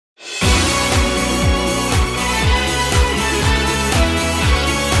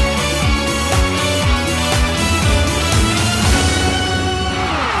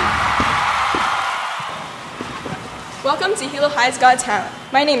Welcome to Hilo High's Got Talent.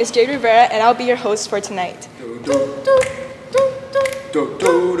 My name is Jade Rivera and I'll be your host for tonight.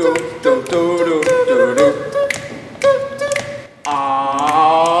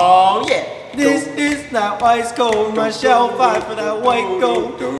 Oh yeah! This is that white gold, my shell fight for that white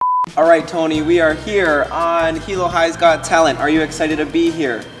gold. Alright Tony, we are here on Hilo High's Got Talent. Are you excited to be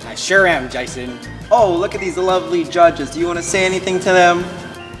here? I sure am, Jason. Oh, look at these lovely judges. Do you want to say anything to them?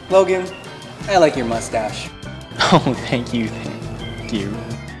 Logan, I like your mustache. Oh, thank you, thank you.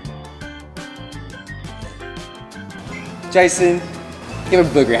 Jason, you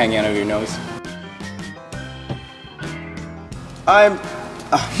have a booger hanging out of your nose.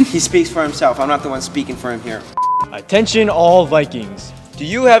 He speaks for himself. I'm not the one speaking for him here. Attention all Vikings. Do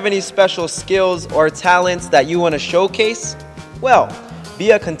you have any special skills or talents that you want to showcase? Well,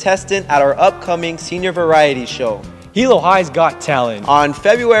 be a contestant at our upcoming senior variety show Hilo High's Got Talent. on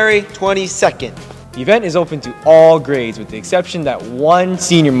February 22nd. The event is open to all grades with the exception that one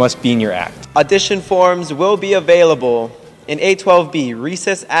senior must be in your act. Audition forms will be available in A12B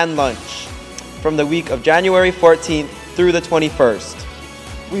recess and lunch from the week of January 14th through the 21st.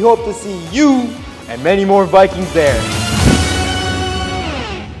 We hope to see you And many more Vikings there.